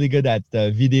become really good at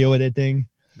video editing.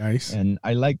 Nice. And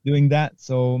I like doing that.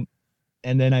 So,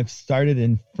 and then I've started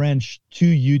in French 2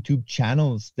 YouTube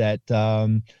channels that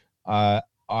I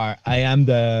am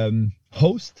the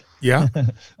host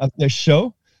of the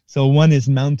show. So one is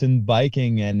mountain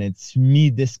biking, and it's me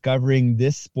discovering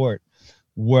this sport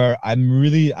where I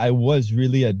was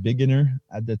really a beginner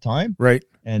at the time. Right.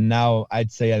 And now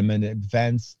I'd say I'm an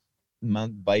advanced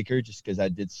mountain biker just because I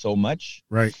did so much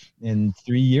in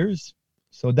 3 years.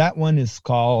 So that one is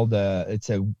called, it's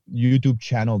a YouTube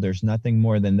channel. There's nothing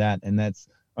more than that. And that's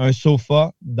Un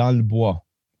sofa dans le bois.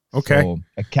 Okay. So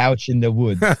a couch in the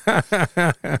woods.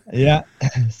 Yeah.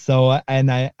 So,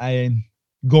 and I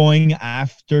going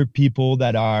after people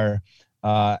that are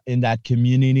in that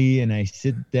community, and I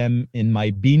sit them in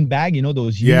my bean bag,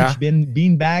 those huge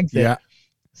bean bags.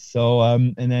 So,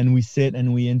 and then we sit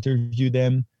and we interview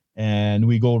them and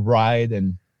we go ride.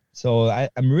 And so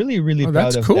I'm really, really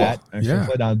proud of that.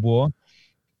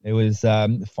 It was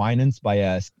financed by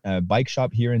a bike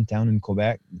shop here in town in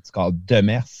Quebec. It's called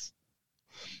Demers.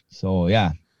 So,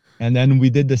 yeah. And then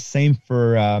we did the same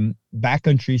for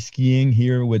backcountry skiing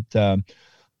here with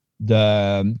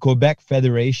the Quebec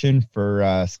Federation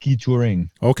for Ski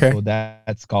Touring. Okay. So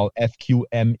that's called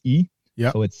FQME.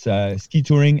 Yeah. So it's ski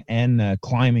touring and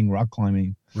climbing, rock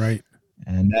climbing. Right.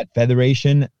 And that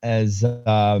federation has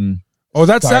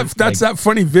that's that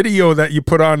funny video that you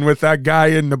put on with that guy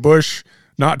in the bush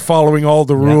not following all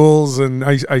the rules, and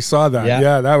I saw that.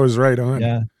 Yeah, that was right on.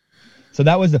 Yeah. So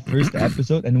that was the first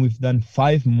episode, and we've done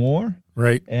 5 more.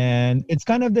 Right. And it's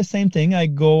kind of the same thing. I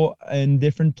go in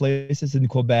different places in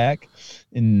Quebec,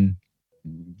 in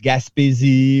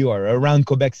Gaspésie or around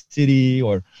Quebec City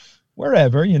or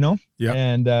wherever, Yeah.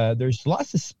 And there's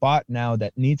lots of spot now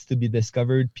that needs to be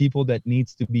discovered, people that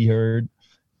needs to be heard.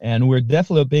 And we're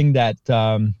developing that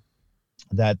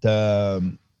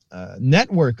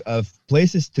network of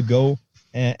places to go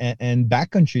and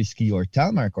backcountry ski or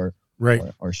Telemark or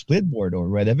splitboard or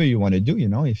whatever you want to do,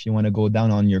 if you want to go down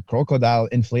on your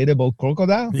inflatable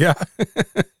crocodile. Yeah.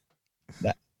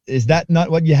 Is that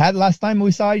not what you had last time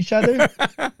we saw each other?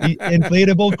 The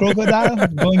inflatable crocodile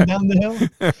going down the hill?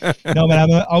 No, but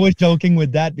I'm always joking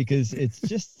with that because it's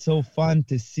just so fun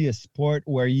to see a sport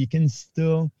where you can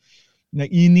still,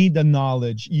 you need the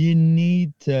knowledge. You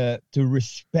need to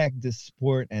respect the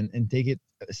sport and take it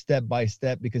step by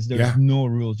step because there's no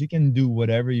rules. You can do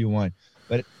whatever you want.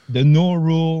 But the no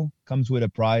rule comes with a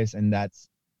price, and that's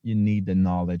you need the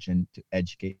knowledge and to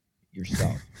educate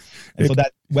yourself. And so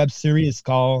that web series is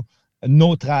called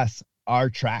No Trace, Our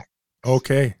Track.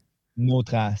 Okay. No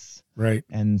Trace. Right.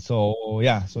 And so,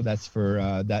 so that's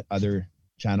for that other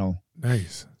channel.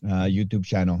 Nice. YouTube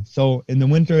channel. So in the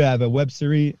winter, I have a web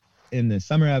series. In the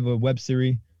summer, I have a web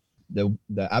series. The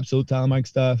Absolute Telemark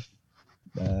stuff,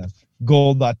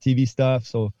 Gold.tv stuff.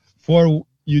 So 4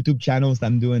 YouTube channels that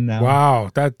I'm doing now.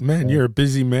 Wow, you're a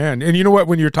busy man. And you know what?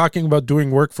 When you're talking about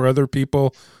doing work for other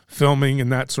people, filming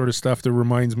and that sort of stuff, that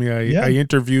reminds me, I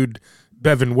interviewed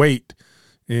Bevan Waite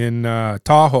in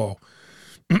Tahoe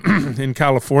in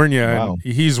California. Wow.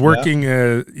 And he's working,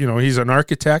 he's an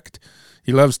architect.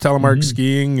 He loves telemark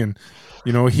skiing, and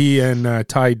he and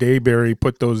Ty Dayberry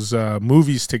put those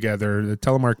movies together, the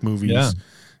telemark movies. Yeah.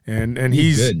 And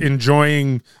he's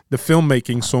enjoying the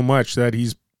filmmaking so much that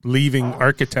he's leaving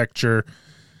architecture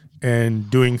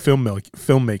and doing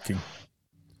filmmaking.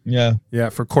 Yeah. Yeah,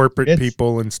 for corporate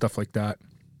people and stuff like that.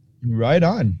 Right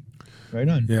on.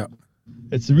 Yeah.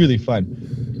 It's really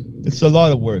fun. It's a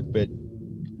lot of work, but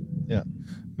yeah.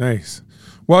 Nice.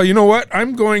 Well, you know what?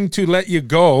 I'm going to let you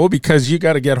go because you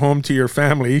got to get home to your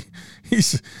family.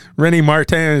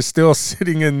 René-Martin is still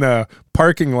sitting in the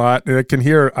parking lot, and I can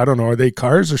hear, I don't know, are they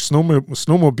cars or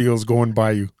snowmobiles going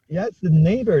by you? Yeah, it's the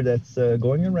neighbor that's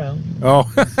going around. Oh.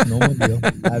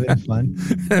 Snowmobile, having fun.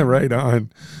 Right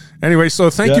on. Anyway, so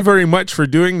thank you very much for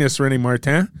doing this,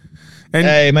 René-Martin. And,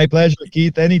 hey, my pleasure,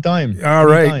 Keith. Anytime. All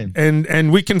right.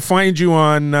 And we can find you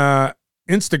on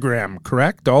Instagram,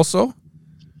 correct, also?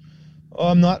 Oh,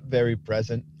 I'm not very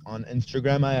present on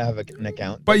Instagram. I have an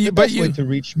account. But the best way to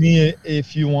reach me,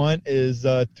 if you want, is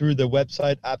through the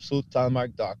website,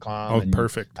 absolutetelemark.com. Oh,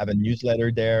 perfect. I have a newsletter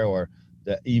there, or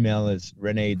the email is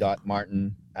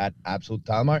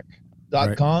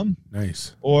rene.martin@absolutetelemark.com. Right.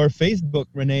 Nice. Or Facebook,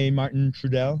 René-Martin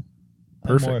Trudel.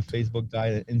 Perfect. I'm more a Facebook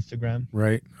guy than Instagram.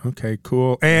 Right. Okay,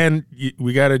 cool. And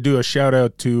we got to do a shout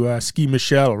out to Ski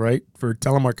Michel, right, for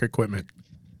telemark equipment.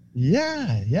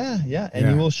 Yeah. And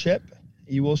he will ship.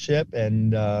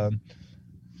 And I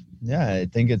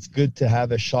think it's good to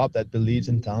have a shop that believes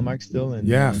in telemark still and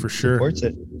for sure supports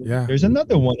it. Yeah. There's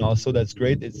another one also that's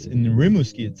great. It's in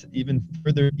Rimouski. It's even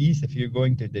further east if you're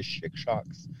going to the Chic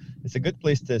Shocks. It's a good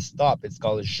place to stop. It's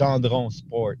called Gendron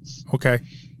Sports. Okay.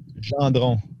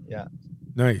 Gendron. Yeah.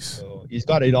 Nice. So he's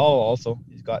got it all also.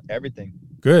 He's got everything.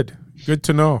 Good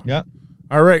to know. Yeah.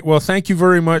 All right. Well, thank you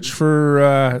very much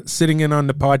for sitting in on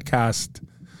the podcast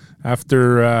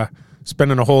after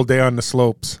spending a whole day on the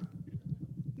slopes.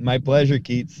 My pleasure,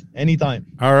 Keats. Anytime.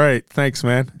 All right. Thanks,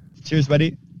 man. Cheers,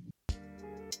 buddy.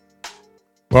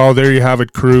 Well, there you have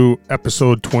it, crew.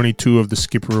 Episode 22 of the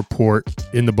Skipper Report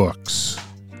in the books.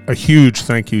 A huge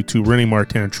thank you to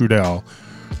René-Martin Trudel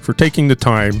for taking the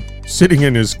time, sitting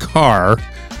in his car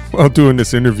while doing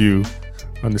this interview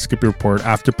on the Skipper Report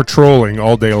after patrolling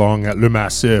all day long at Le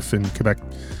Massif in Quebec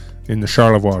in the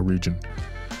Charlevoix region.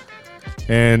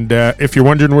 And if you're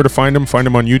wondering where to find him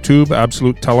on YouTube,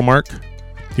 Absolute Telemark.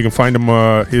 You can find him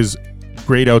his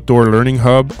Great Outdoor Learning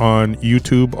Hub on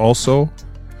YouTube also.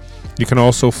 You can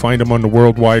also find him on the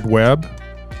World Wide Web,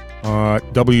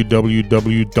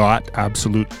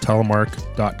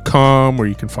 www.absolutetelemark.com, where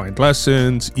you can find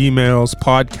lessons, emails,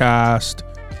 podcast,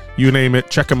 you name it.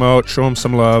 Check him out, show him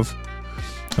some love.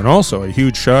 And also a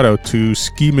huge shout out to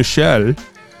Ski Michel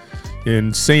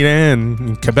in St. Anne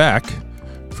in Quebec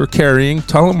for carrying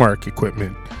telemark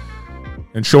equipment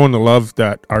and showing the love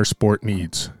that our sport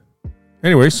needs.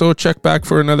 Anyway, so check back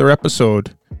for another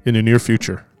episode in the near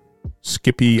future.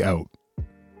 Skippy out.